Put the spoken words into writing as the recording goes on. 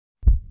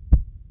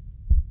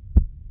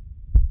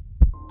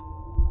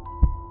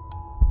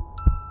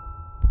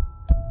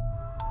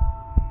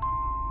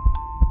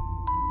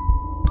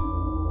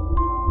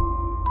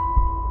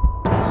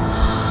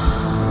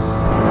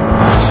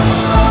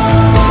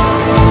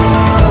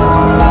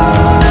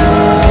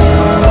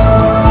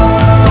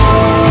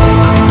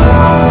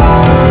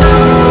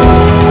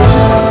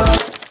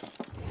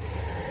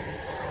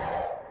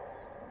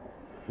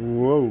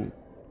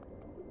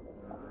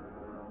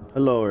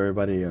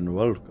everybody, and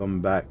welcome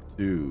back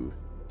to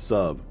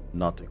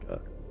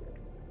Subnatica.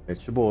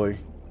 It's your boy,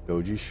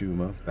 Shoji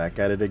Shuma, back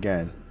at it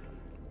again.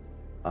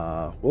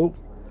 Whoa.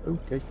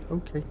 Okay.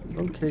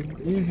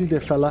 Easy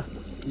there, fella.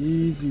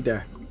 Easy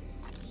there.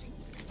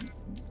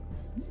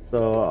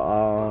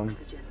 So,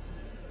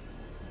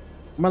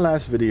 my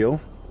last video,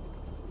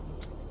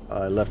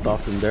 I left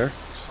off in there,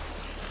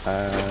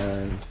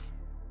 and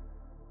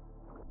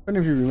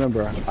if you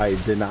remember, I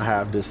did not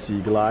have this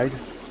sea glide.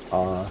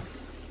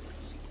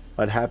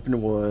 What happened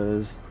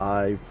was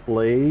I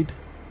played,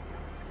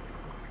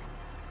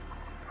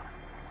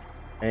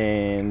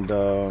 and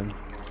when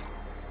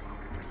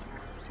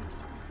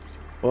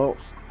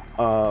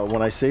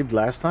I saved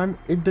last time,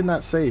 it did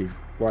not save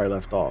where I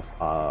left off.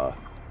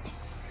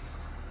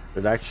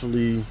 It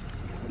actually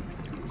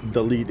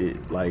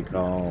deleted, like,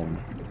 for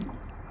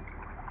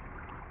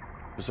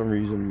some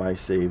reason my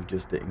save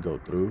just didn't go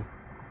through,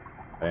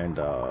 and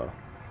I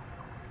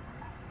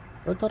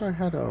thought I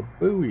had a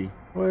buoy.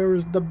 Where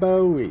is the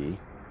buoy?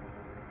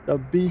 The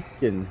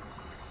beacon.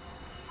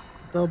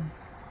 The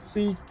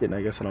beacon.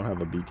 I guess I don't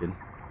have a beacon.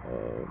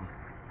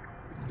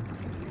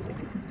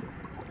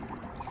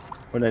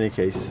 In any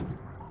case,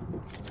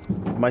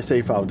 my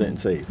save file didn't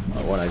save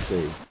when I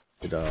saved.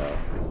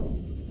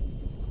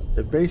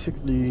 It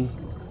basically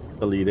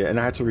deleted, and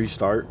I had to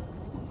restart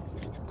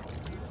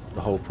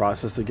the whole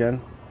process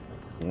again.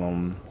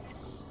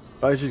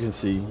 As you can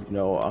see, you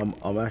know,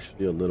 I'm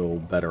actually a little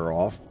better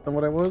off than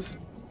what I was,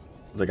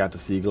 because I got the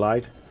sea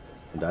glide,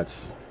 and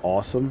that's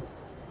awesome.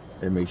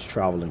 It makes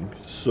traveling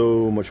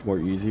so much more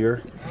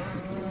easier.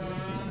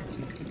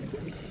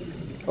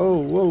 Oh,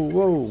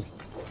 whoa.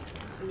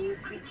 New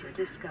creature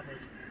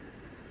discovered.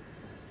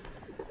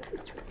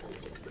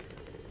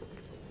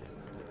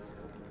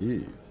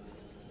 Ew.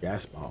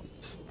 Gas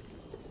bombs.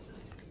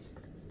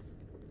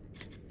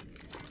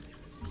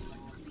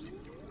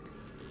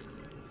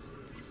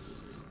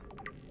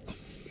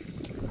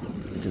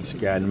 You can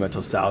scan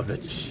metal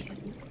salvage.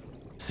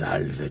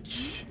 I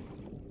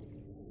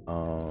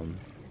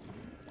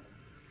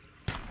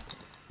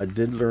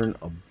did learn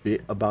a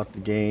bit about the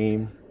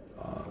game.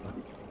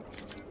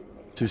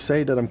 To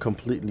say that I'm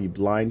completely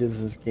blind in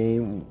this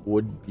game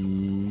would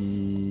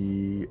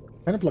be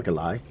kind of like a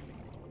lie.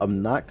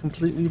 I'm not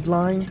completely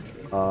blind.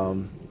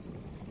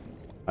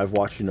 I've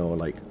watched, you know,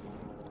 like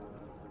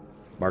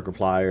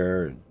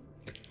Markiplier and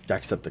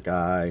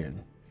Jacksepticeye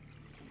and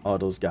all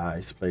those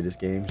guys play this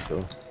game,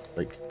 so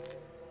like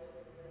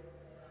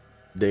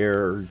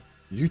they're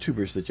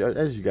YouTubers that,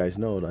 as you guys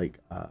know, like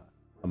I'm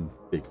a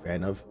big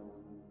fan of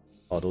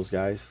all those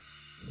guys.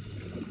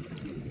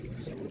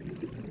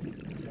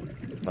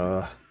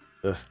 I'll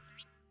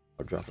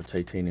drop a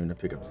titanium to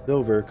pick up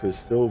silver, because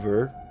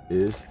silver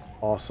is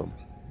awesome.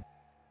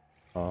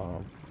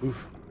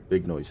 Oof,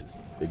 big noises.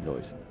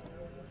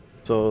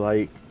 So,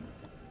 like,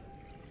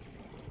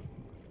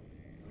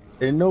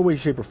 in no way,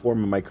 shape, or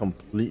form am I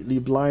completely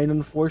blind,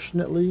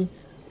 unfortunately.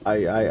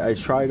 I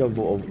tried to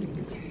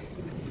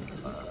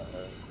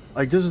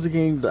like, this is a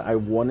game that I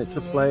wanted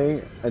to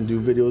play and do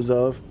videos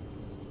of,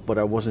 but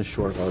I wasn't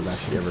sure if I was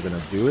actually ever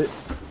gonna do it.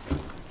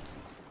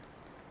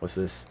 What's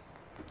this?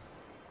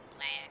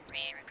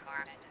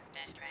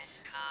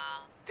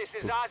 This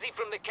is Ozzy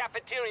from the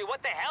cafeteria.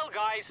 What the hell,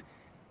 guys?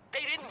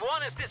 They didn't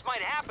warn us this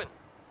might happen.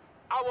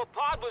 Our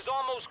pod was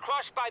almost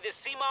crushed by the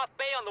Seamoth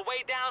Bay on the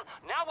way down.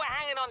 Now we're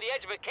hanging on the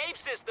edge of a cave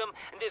system,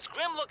 and this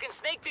grim-looking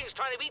snake thing's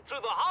trying to eat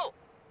through the hull.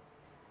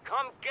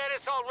 Come get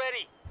us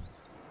already.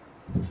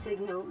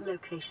 Signal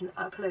location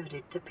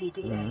uploaded to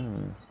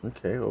PDA.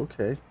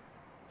 Okay.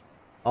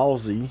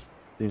 Ozzy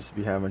seems to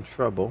be having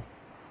trouble.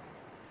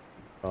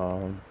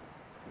 So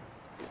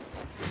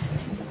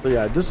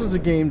yeah, this is a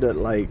game that,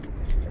 like,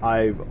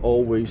 I've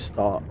always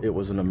thought it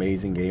was an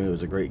amazing game. It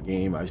was a great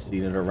game. I've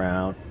seen it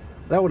around.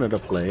 But I wanted to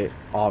play it,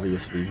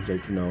 obviously,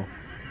 like, you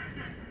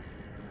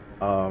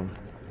know.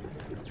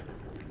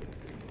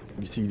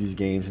 You see these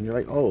games and you're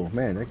like, oh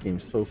man, that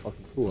game's so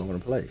fucking cool, I want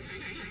to play.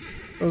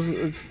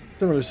 It's a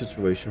similar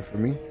situation for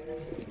me.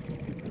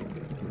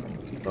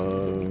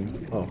 Oh,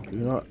 you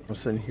know what? I'm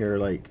sitting here,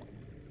 like,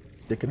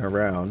 dicking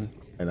around,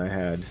 and I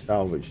had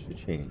salvage to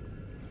change.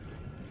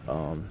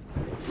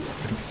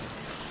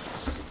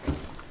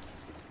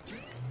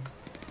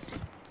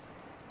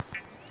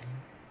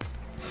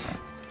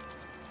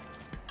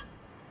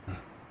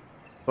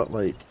 But,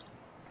 like,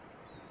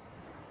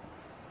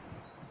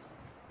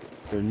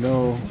 there's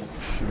no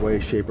way,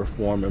 shape, or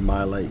form in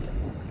my, like,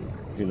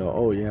 you know,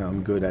 oh yeah,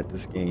 I'm good at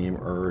this game,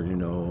 or, you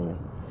know,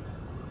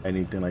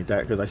 anything like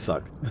that, because I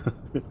suck.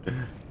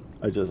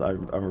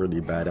 I'm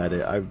really bad at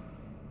it.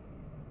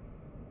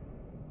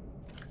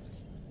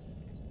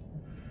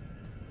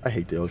 I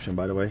hate the ocean,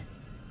 by the way.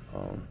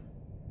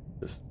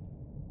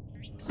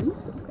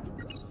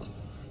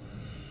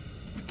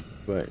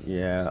 But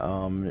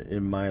yeah,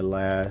 in my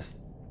last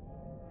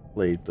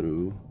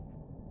playthrough,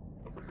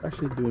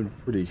 actually doing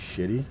pretty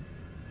shitty.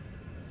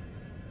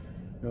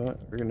 You know what?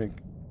 We're gonna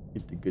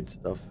keep the good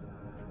stuff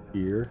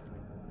here.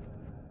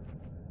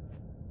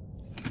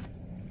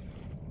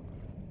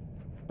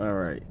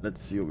 Alright,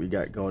 let's see what we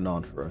got going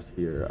on for us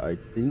here. I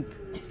think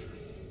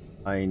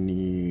I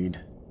need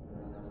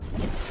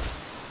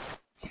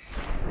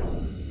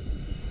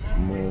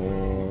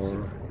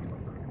more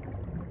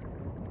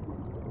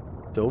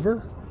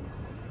silver?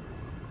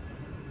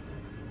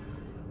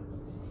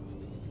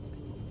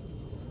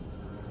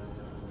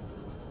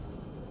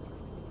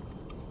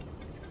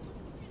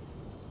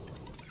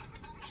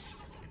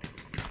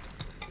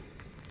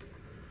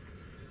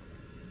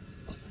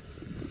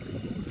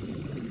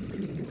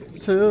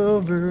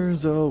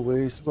 Silver's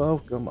always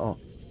welcome. Oh,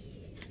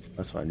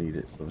 that's why I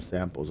needed some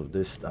samples of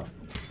this stuff.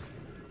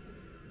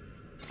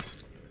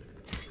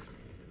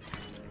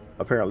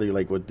 Apparently,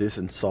 like with this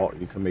and salt,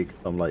 you can make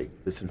some like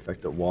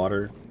disinfectant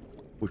water,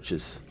 which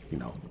is, you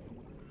know,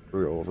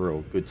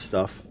 real good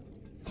stuff.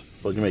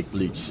 So you make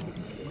bleach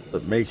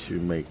that makes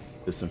you make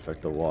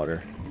disinfectant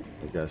water,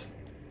 I guess,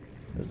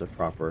 is the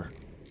proper.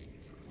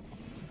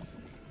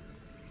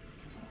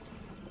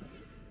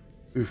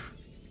 Oof.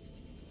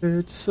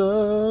 It's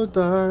so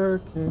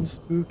dark and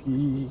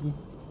spooky.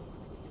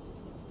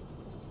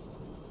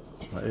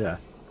 Yeah,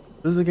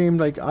 this is a game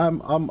like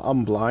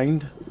I'm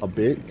blind a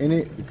bit in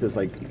it because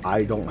like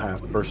I don't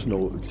have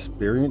personal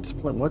experience.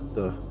 What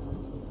the?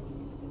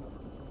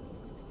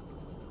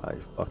 I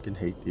fucking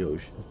hate the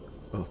ocean.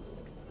 Oh,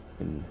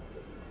 and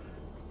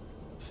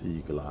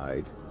sea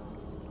glide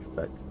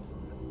effect.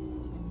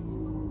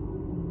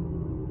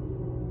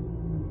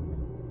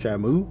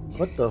 Shamu?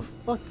 What the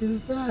fuck is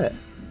that?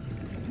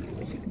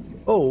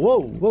 Oh, whoa,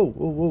 whoa,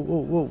 whoa, whoa,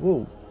 whoa, whoa,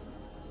 whoa.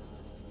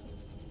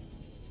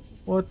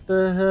 What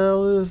the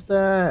hell is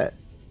that?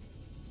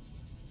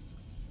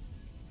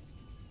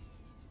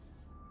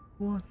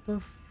 What the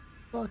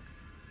fuck?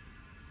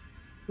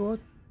 What?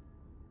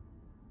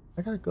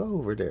 I gotta go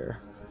over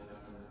there.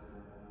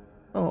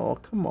 Oh,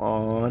 come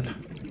on.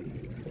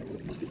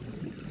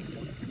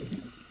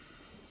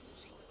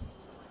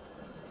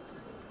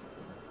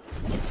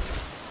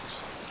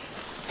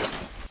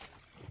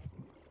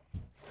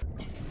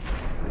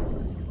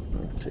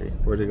 Okay,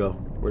 where'd it go?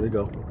 Where'd it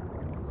go?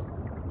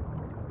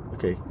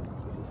 Okay.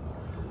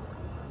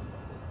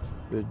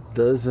 It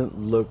doesn't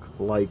look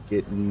like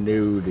it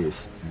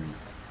noticed me.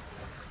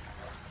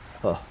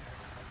 Huh.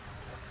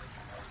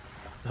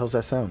 How's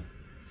that sound?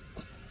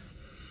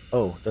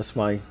 Oh, that's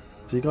my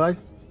sea glide?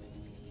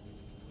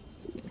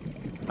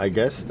 I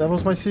guess that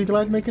was my sea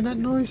glide making that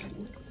noise?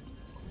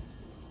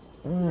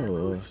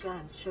 Local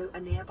scans show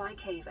a nearby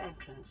cave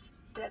entrance,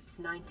 depth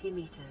 90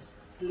 meters,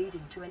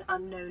 leading to an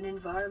unknown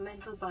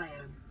environmental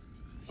biome.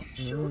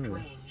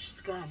 Short-range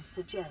scans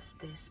suggest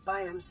this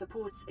biome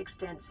supports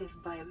extensive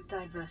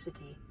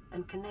biodiversity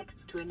and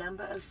connects to a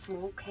number of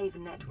small cave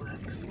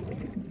networks.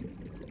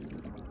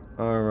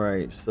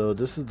 Alright, so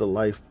this is the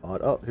life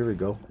pod. Oh, here we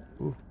go.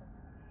 Ooh.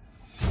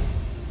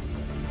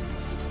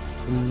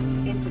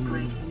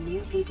 Integrating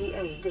new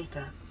PDA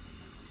data.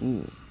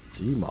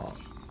 Gmod.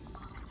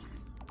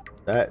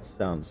 That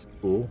sounds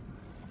cool.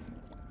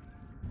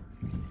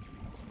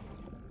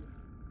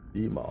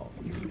 Gmod.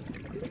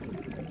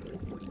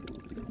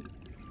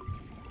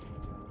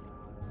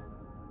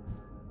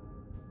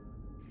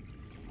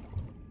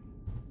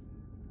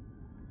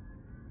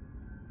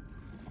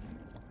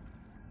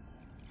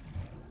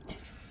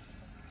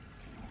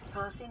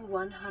 Passing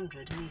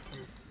 100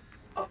 meters.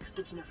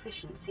 Oxygen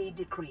efficiency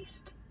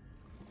decreased.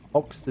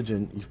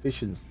 Oxygen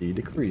efficiency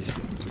decreased.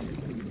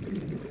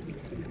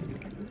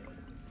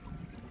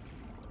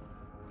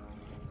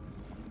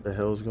 What the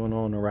hell's going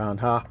on around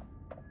here?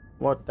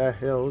 What the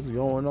hell's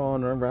going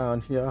on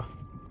around here?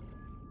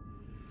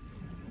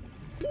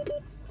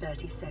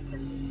 30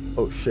 seconds.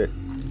 Oh shit.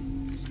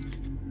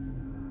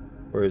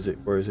 Where is it?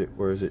 Where is it?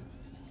 Where is it?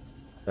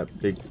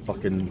 That big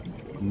fucking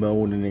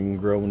moaning and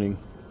groaning.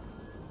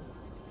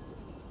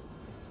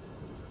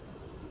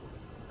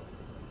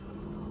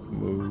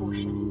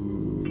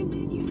 Caution.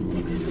 Continued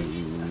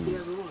degradation of the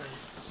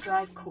Aurora's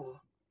drive core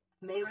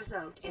may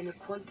result in a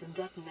quantum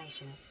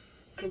detonation.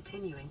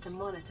 Continuing to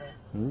monitor.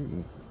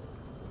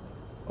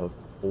 A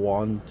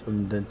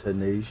quantum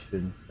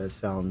detonation. That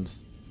sounds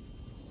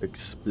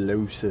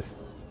explosive.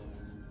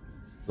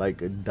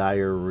 Like a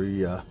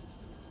diarrhea.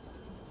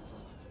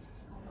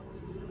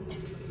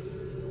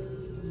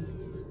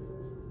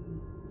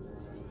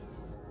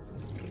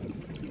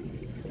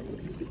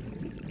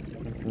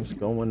 What's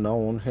going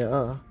on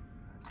here?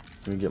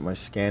 Let me get my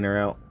scanner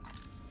out.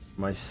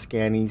 My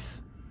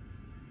scannies.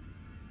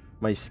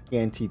 My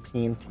scanty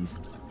panties.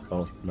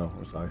 Oh, no,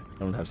 I'm sorry. I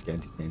don't have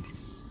scanty panties.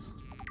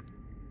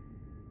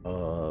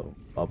 A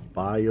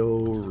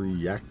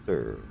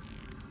bioreactor.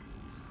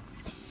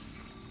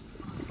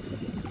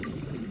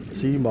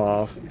 Sea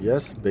moth.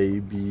 Yes,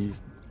 baby.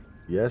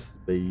 Yes,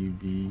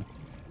 baby.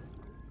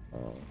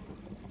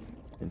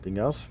 Anything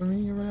else for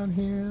me around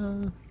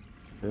here?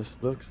 This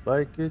looks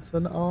like it's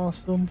an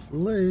awesome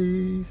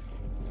place.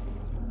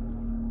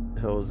 What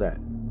the hell is that?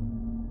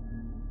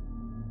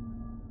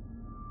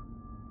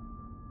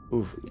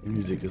 Oof, the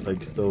music is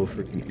like so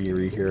freaking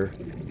eerie here.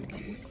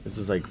 This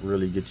is like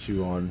really gets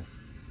you on.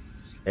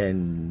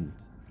 And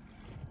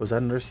was that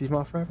another sea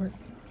moth fragment?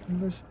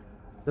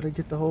 Did I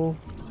get the whole?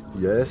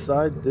 Yes,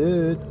 I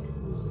did.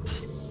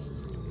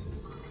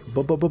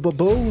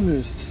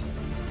 Bonus.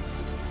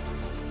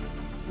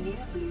 New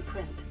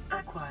blueprint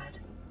acquired.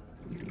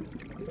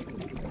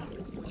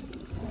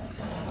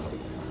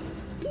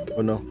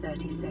 Oh no.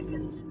 30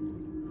 seconds.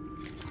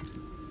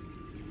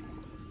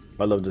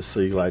 I love the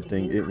sea light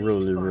thing. It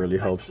really, really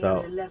helps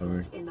out.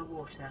 Levels in the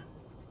water.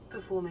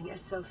 Performing a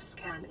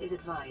self-scan is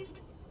advised.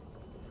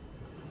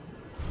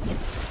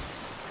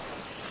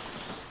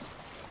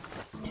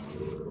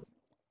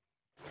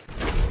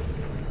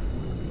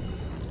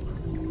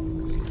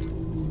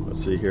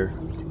 Let's see here.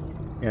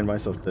 And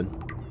myself then.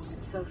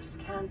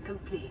 Self-scan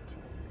complete.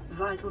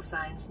 Vital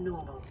signs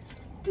normal.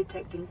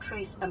 Detecting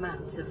trace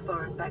amounts of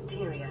foreign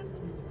bacteria.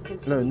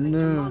 Continuing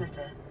to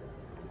monitor.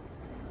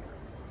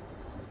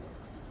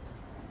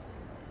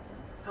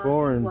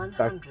 Foreign 100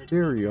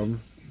 bacterium. meters.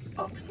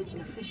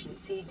 Oxygen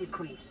efficiency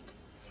decreased.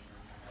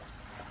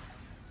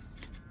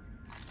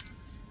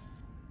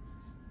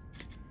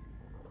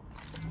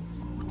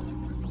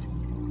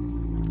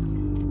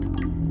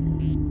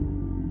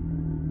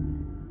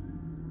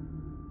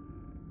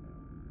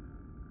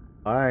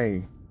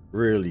 I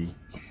really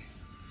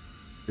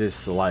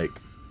dislike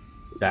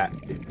that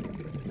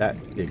thing. That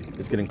thing.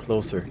 It's getting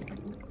closer.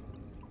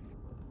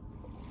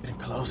 Getting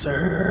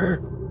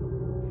closer.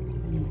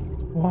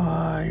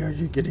 Why are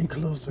you getting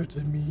closer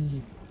to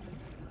me?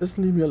 Just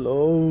leave me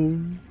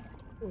alone.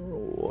 Oh,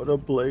 I want to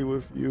play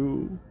with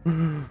you.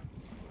 I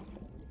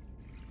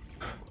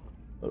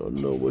don't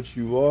know what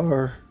you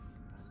are.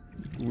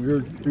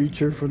 Weird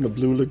creature from the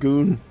Blue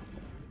Lagoon.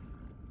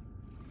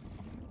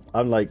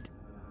 I'm like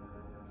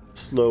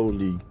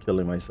slowly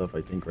killing myself,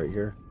 I think, right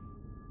here.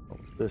 Oh,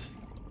 what's this?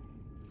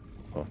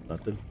 Oh,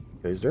 nothing.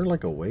 Okay, is there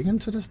like a way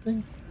into this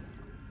thing?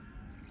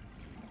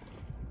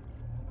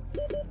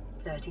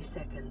 30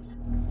 seconds.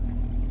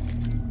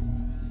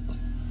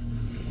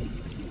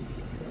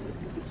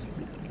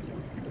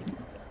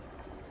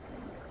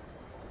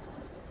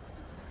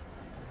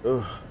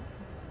 Ugh.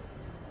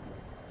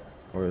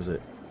 Where is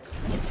it?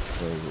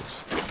 Where is it?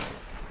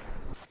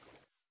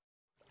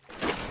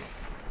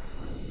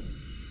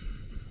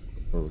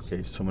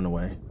 Okay, swimming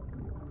away.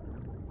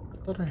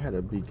 I thought I had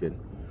a beacon.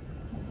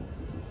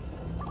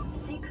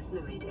 Seek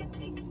fluid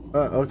intake.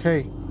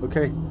 Okay.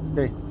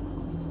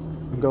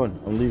 I'm going.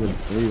 I'm leaving.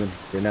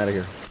 Getting out of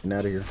here. Getting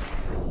out of here.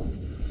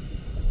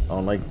 I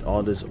don't like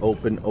all this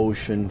open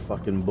ocean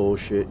fucking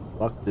bullshit.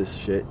 Fuck this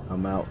shit.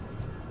 I'm out.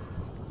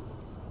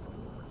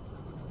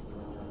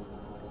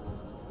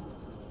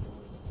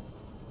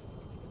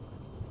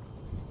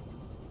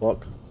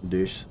 Fuck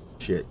this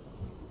shit.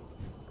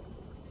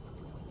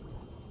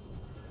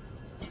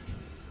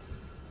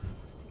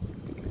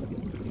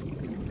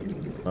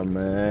 I'm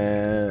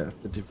at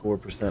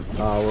 54%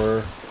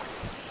 power.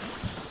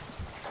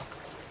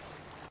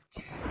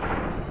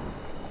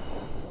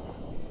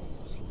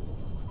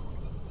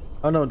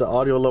 I know the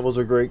audio levels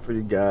are great for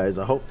you guys.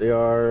 I hope they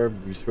are.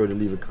 Be sure to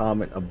leave a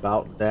comment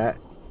about that.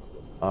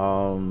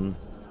 I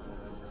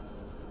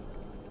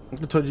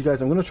told you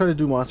guys I'm gonna try to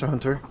do Monster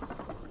Hunter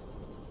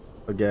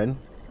again.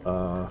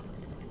 Oh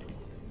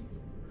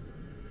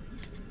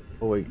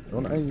wait,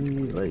 don't I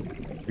need like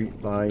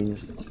street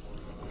lines?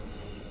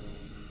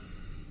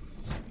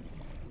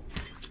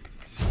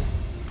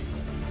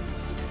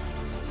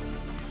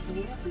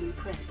 New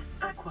blueprint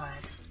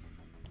acquired.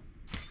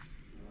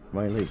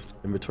 My like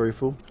inventory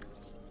full?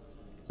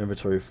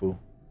 Inventory full.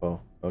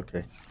 Oh,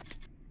 okay.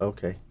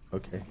 Okay.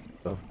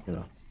 So, you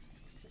know.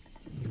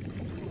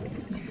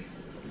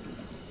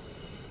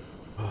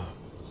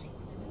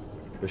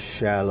 The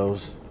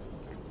shallows.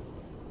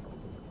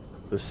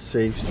 The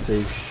safe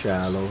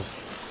shallows.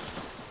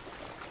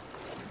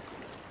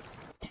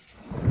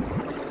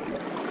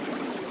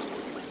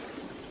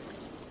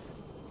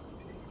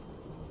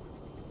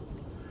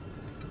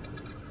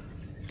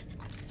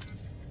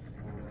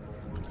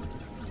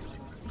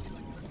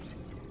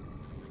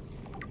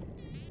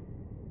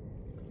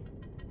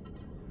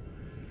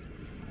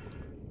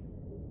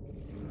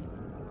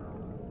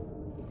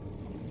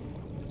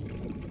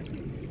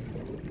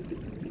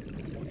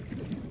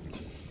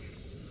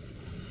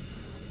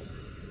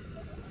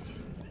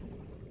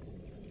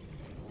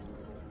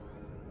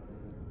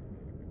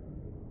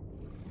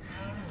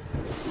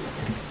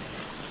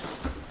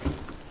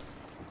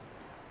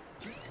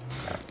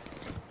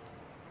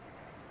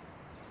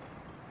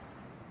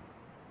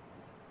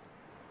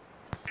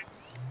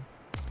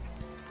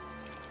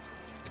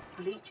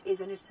 Bleach is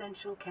an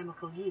essential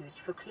chemical used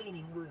for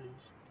cleaning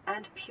wounds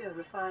and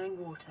purifying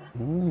water.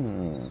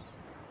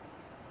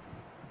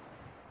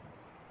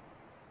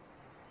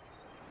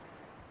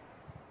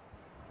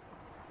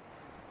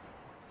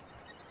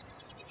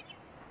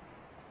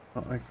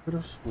 Oh, I could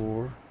have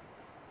swore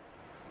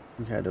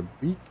we had a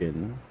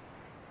beacon.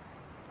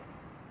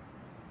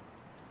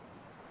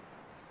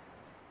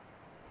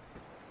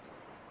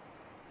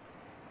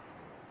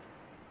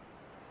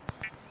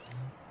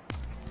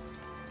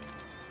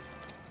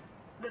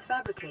 The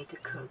fabricator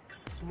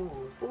cooks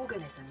small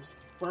organisms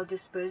while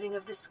disposing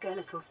of the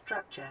skeletal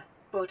structure,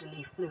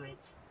 bodily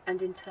fluids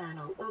and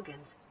internal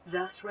organs,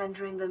 thus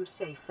rendering them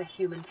safe for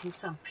human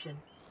consumption.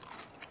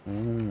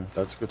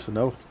 That's good to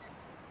know.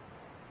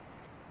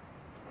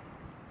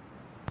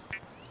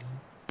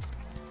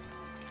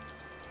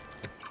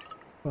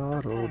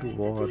 Bottled Preparing a day's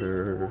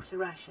water. water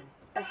ration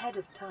ahead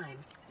of time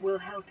will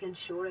help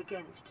ensure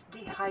against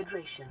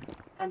dehydration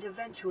and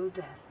eventual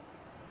death.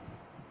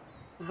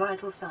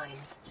 Vital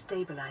signs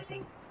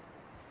stabilizing.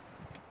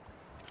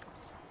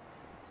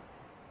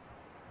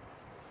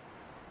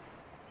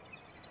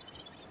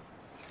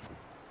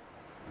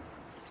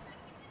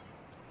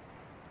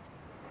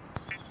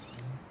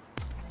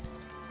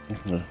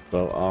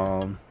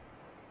 So,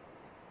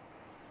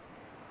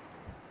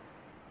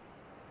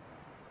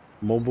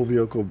 mobile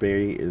vehicle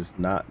bay is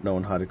not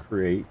known how to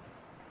create.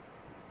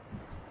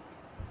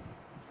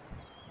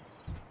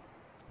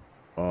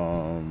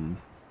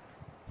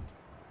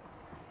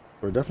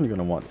 We're definitely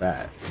gonna want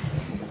that.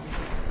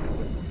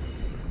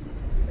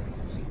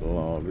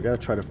 So, we gotta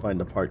try to find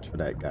the parts for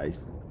that,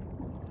 guys.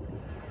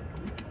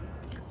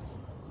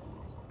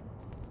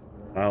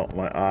 Out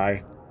my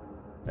eye,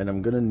 and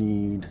I'm gonna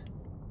need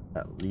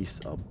at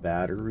least a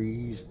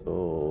battery.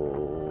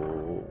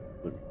 So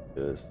let me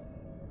just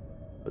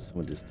put some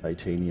of this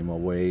titanium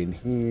away in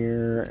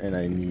here, and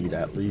I need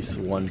at least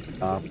one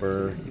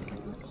copper,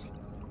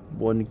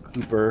 one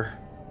cooper.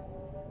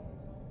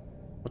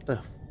 What the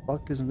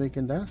fuck is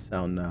making that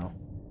sound now?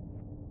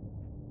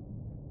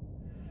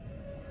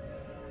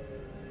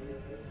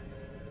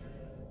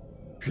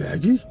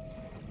 Shaggy?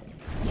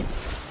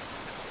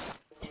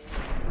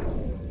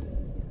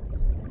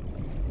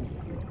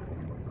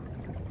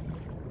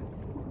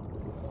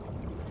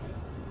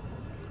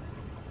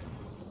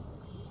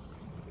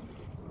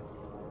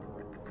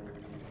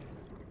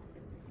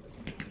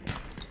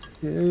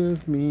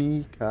 Give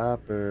me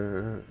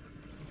copper.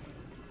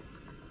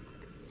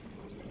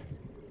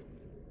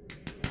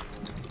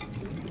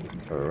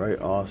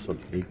 Alright, awesome.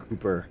 Hey,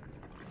 Cooper.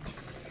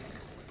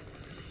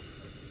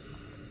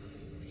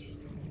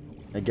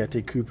 I get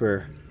it,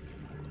 Cooper.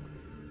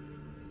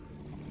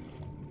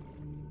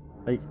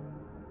 Like,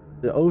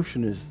 the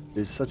ocean is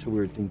such a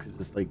weird thing because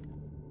it's like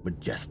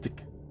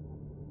majestic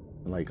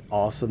and like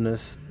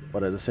awesomeness,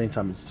 but at the same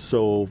time it's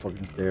so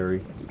fucking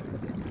scary.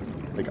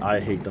 Like, I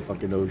hate the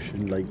fucking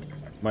ocean. Like,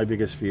 my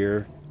biggest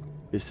fear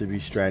is to be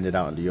stranded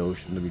out in the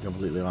ocean, to be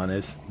completely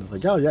honest. It's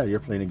like, oh yeah, you're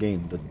playing a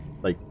game. That's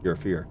like your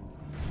fear.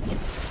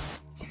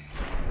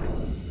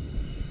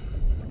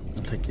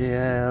 It's like,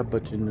 yeah,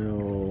 but you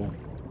know.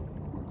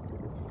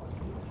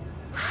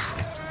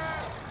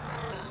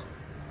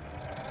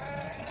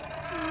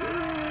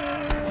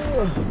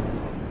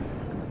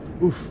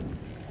 Oof.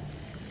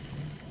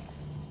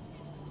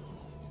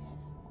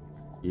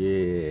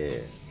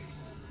 Yeah.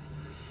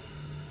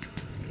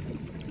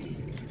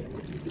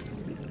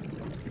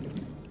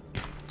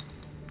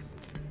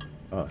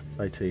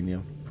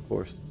 Titanium, of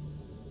course.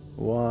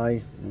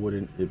 Why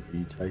wouldn't it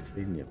be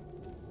titanium?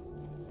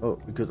 Oh,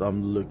 because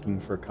I'm looking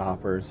for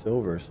copper and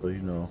silver, so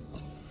you know.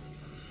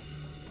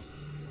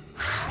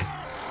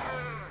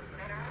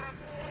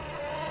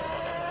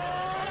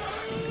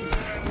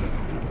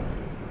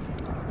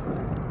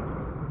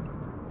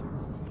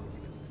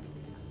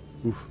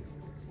 Oof.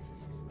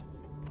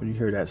 When you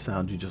hear that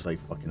sound, you just like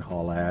fucking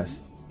haul ass.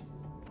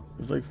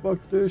 It's like, fuck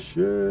this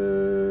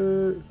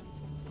shit.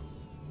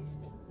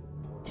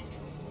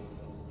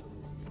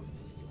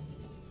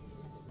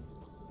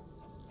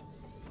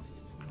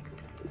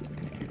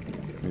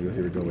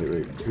 Here we go,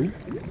 wait.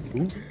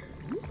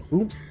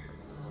 Ooh.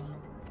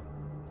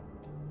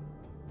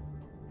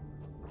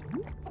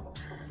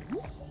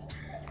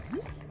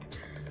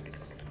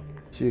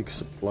 See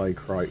supply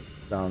crate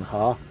down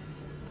here.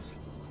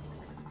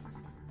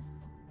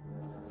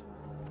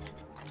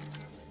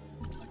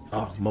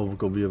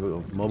 Mobile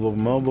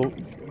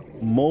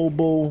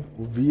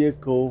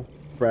vehicle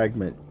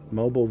fragment.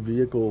 Mobile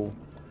vehicle.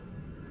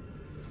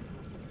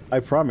 I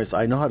promise,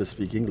 I know how to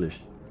speak English.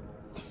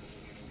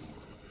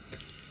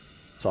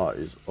 Saw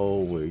is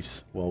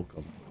always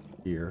welcome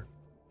here.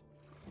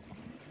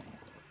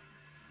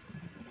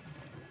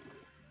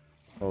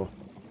 Oh,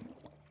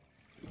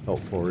 help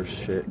forest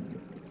shit.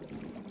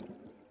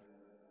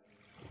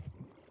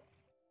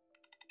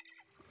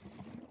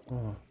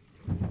 Oh,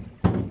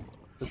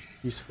 such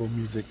peaceful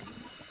music.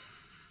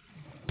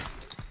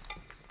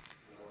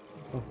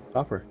 Oh,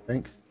 copper,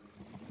 thanks.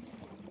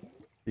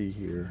 See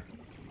here.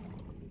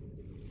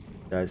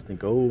 You guys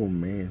think, oh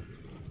man.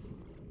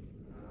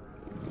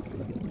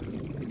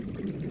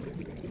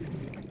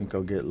 Think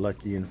I'll get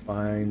lucky and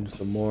find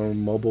some more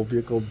mobile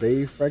vehicle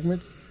bay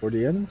fragments for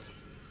the end.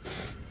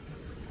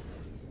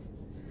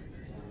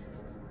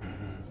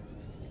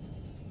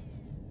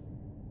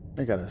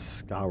 I gotta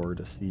scour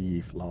the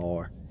sea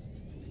floor.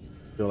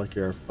 Feel like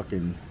you're a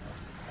fucking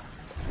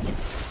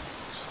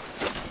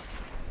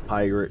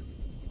pirate.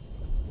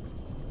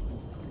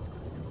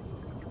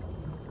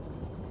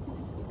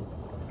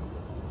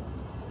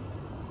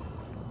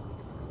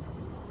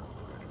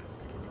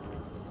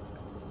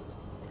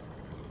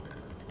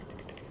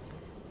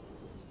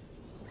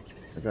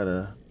 I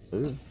gotta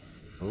Oh.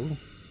 Oh.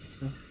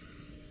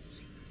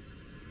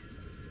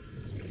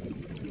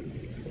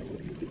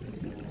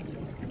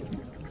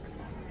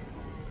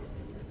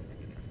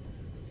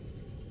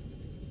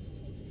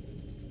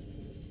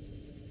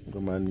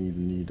 What do I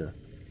need a...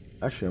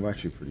 Actually, I'm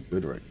actually pretty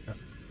good right now.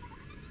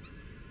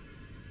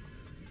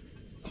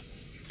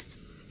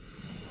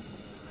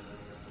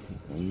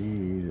 All I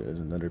need is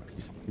another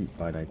piece of meat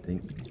pie, I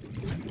think.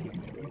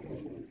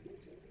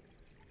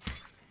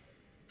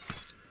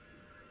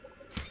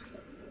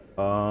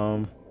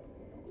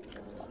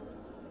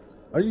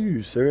 Are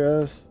you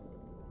serious?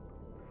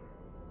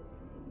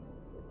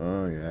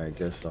 Oh yeah, I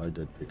guess I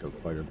did pick up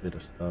quite a bit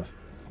of stuff.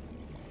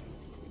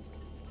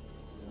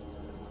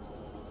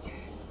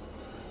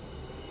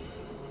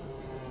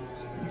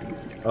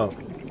 Oh.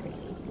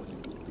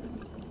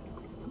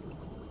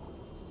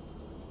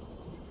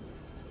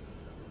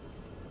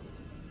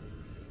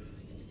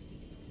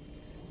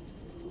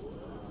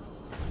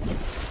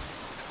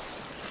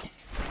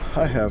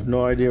 I have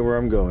no idea where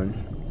I'm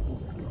going.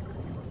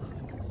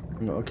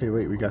 No, okay,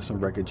 wait, we got some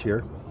wreckage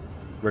here.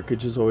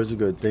 Wreckage is always a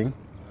good thing.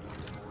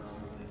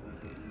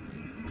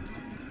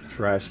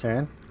 Trash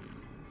can.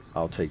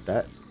 I'll take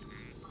that.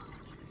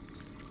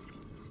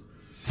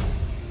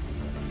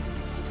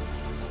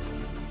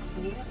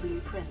 New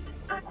blueprint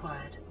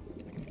acquired.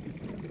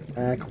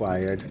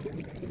 Acquired.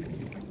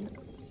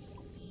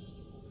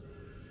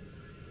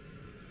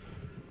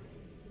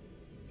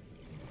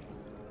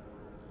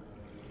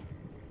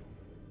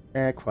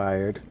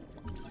 Acquired.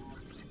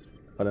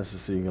 Oh, that's a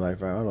single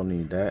life round. I don't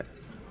need that.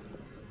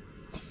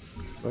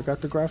 So I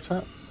got the graph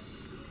trap.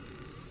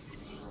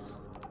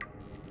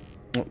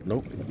 Oh,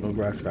 nope, no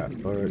graph trap.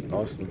 Alright,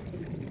 awesome.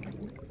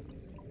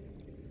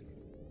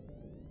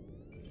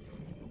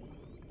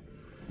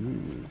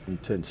 Ooh,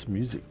 intense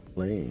music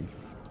playing.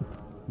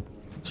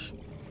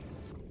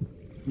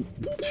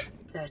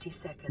 30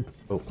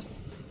 seconds. Oh.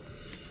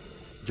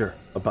 You're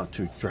about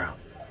to drown.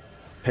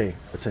 Pay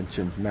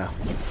attention now.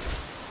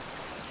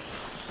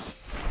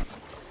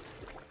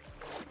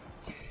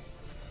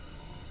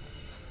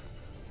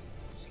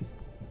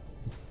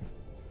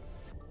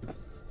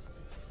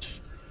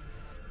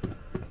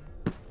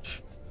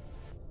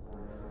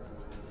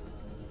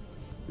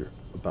 You're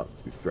about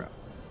to drown.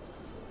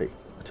 Pay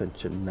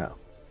attention now.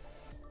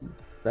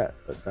 That's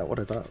that what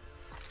I thought.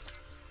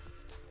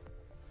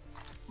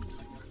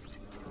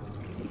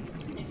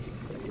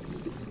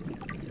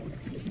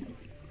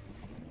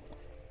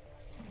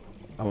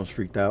 I almost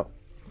freaked out.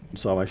 I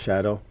saw my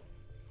shadow.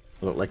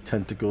 It looked like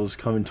tentacles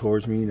coming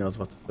towards me, and I was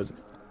about to start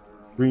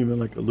screaming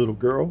like a little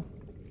girl.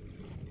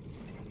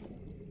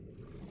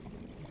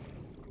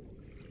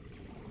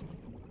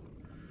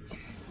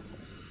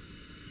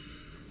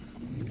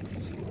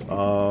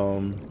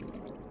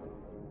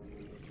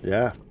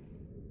 Yeah.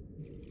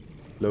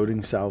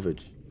 Loading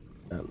salvage.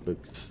 That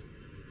looks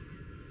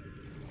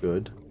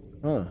good.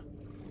 Huh.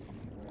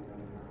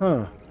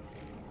 Huh.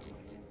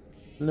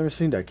 I've never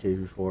seen that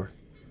cave before.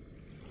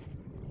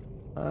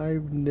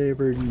 I've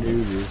never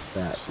noticed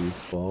that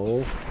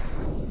before.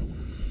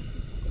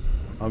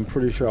 I'm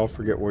pretty sure I'll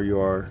forget where you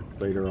are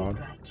later on.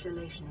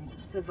 Congratulations,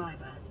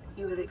 survivor.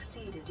 You have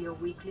exceeded your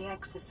weekly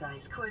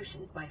exercise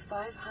quotient by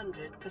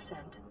 500%.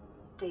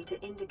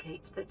 Data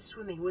indicates that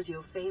swimming was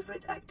your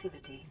favorite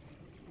activity.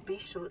 Be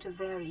sure to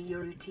vary your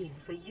routine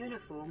for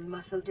uniform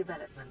muscle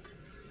development.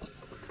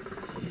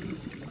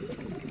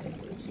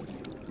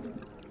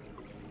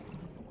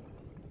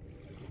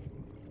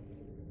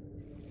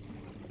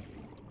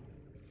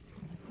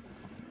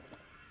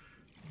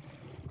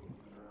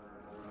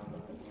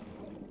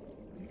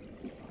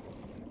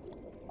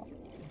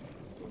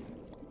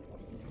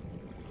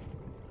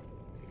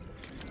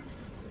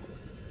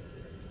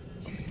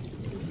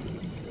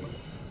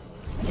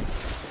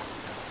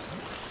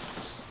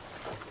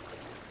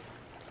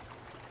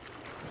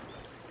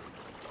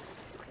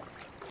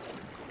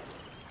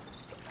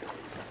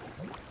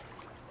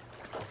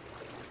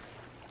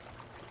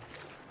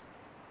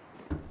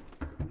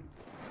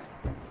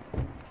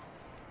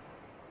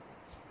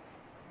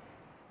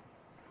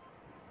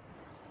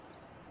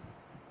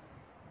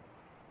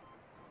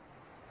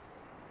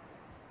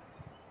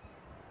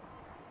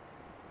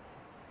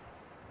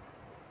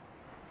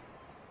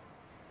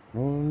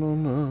 No, no,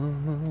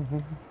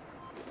 no.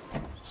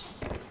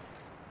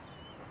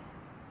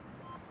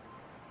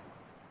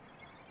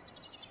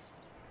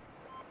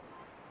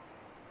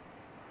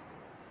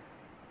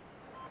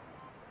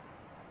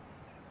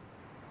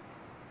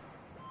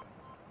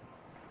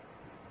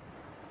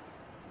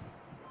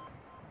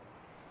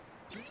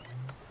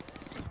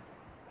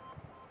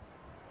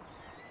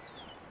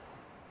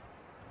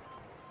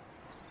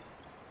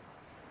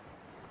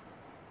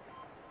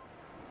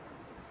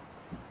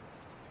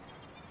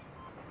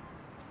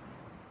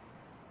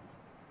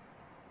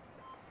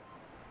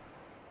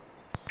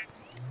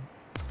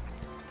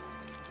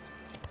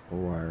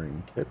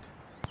 Wiring kit.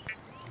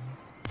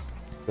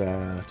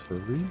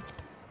 Battery.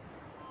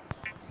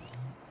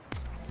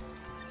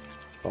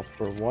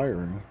 Copper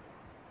wiring.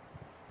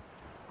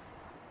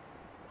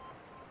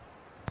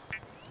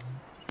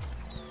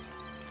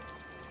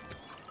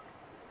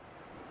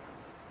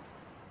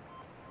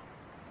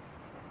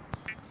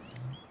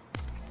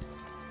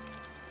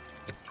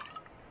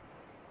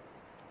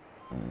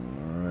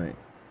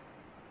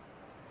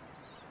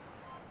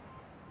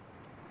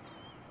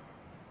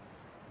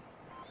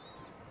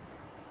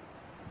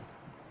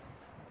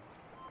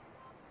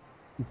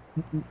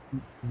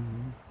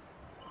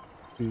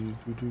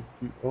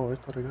 Oh, I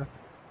thought I got.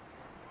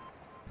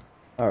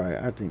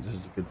 Alright, I think this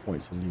is a good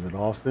point to leave it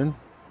off in.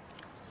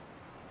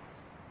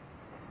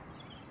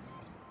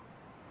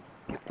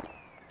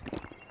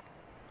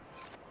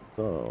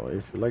 So,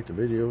 if you like the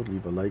video,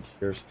 leave a like,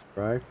 share,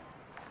 subscribe.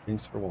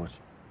 Thanks for watching.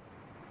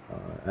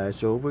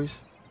 As always,